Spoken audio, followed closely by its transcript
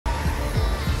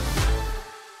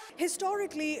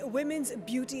Historically, women's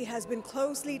beauty has been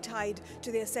closely tied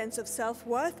to their sense of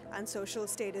self-worth and social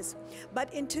status.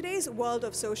 But in today's world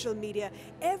of social media,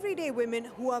 everyday women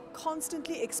who are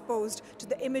constantly exposed to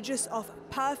the images of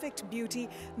perfect beauty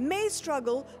may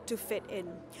struggle to fit in.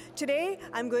 Today,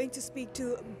 I'm going to speak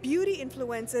to beauty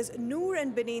influencers Noor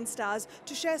and Baneen stars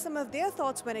to share some of their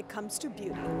thoughts when it comes to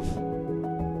beauty.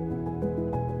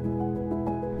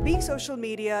 Being social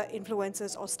media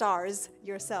influencers or stars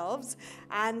yourselves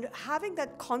and having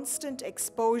that constant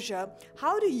exposure,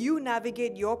 how do you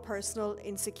navigate your personal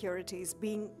insecurities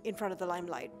being in front of the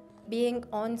limelight? Being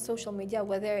on social media,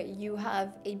 whether you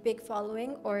have a big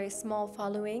following or a small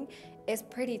following, is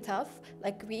pretty tough.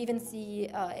 Like we even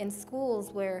see in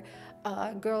schools where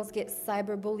girls get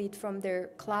cyberbullied from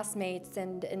their classmates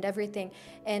and everything.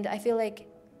 And I feel like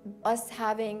us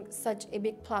having such a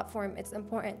big platform, it's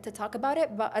important to talk about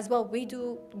it, but as well we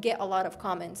do get a lot of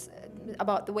comments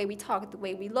about the way we talk, the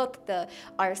way we look,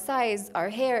 our size, our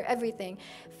hair, everything.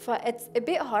 It's a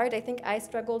bit hard. I think I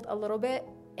struggled a little bit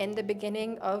in the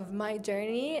beginning of my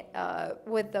journey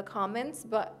with the comments,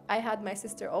 but I had my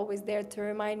sister always there to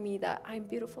remind me that I'm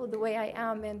beautiful the way I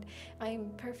am and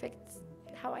I'm perfect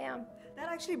how I am. That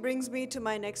actually brings me to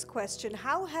my next question.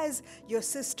 How has your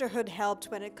sisterhood helped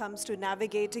when it comes to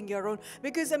navigating your own?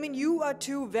 Because, I mean, you are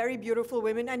two very beautiful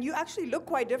women and you actually look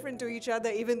quite different to each other,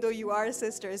 even though you are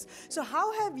sisters. So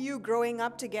how have you, growing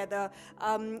up together,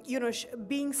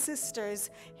 being sisters,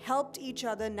 helped each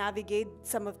other navigate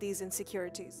some of these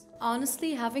insecurities?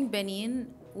 Honestly, having Baneen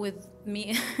with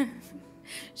me,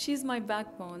 she's my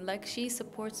backbone. Like, she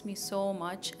supports me so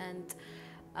much, and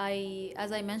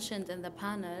as I mentioned in the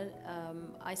panel,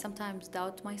 I sometimes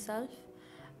doubt myself,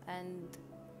 and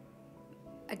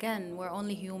again, we're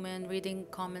only human. Reading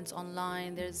comments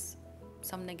online, there's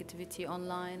some negativity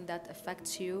online that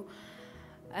affects you,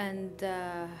 and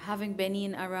having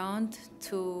Baneen around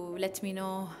to let me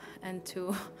know and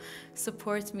to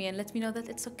support me and let me know that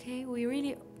it's okay.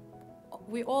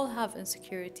 We all have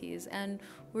insecurities, and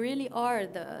we really are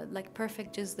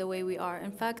perfect just the way we are.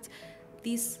 In fact,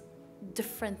 these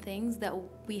different things that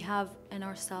we have in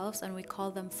ourselves and we call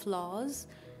them flaws,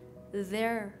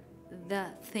 they're the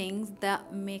things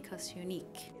that make us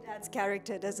unique. It adds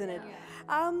character, doesn't it?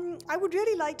 Yeah. I would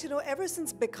really like to know, ever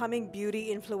since becoming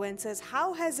beauty influencers,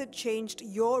 how has it changed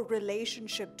your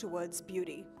relationship towards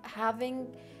beauty?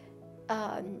 Having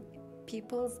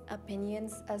people's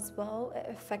opinions as well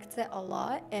affects it a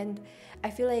lot, and I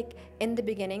feel like in the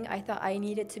beginning I thought I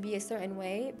needed to be a certain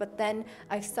way, but then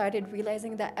I've started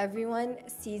realizing that everyone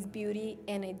sees beauty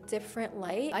in a different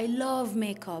light. I love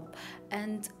makeup,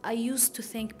 and I used to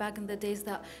think back in the days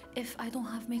that if I don't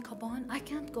have makeup on, I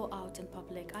can't go out in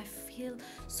public. I feel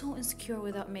so insecure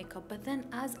without makeup. But then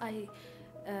as I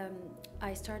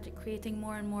started creating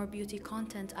more and more beauty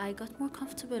content, I got more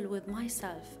comfortable with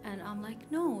myself, and I'm like,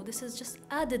 no, this is just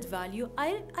added value.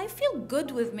 I feel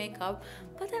good with makeup,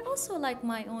 but I also like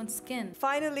my own skin.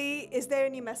 Finally, is there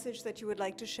any message that you would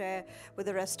like to share with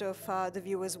the rest of the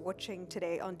viewers watching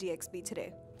today on DXB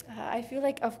Today? I feel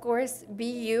like, of course, be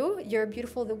you. You're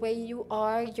beautiful the way you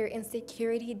are. Your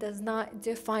insecurity does not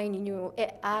define you.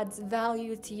 It adds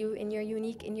value to you, and you're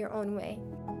unique in your own way.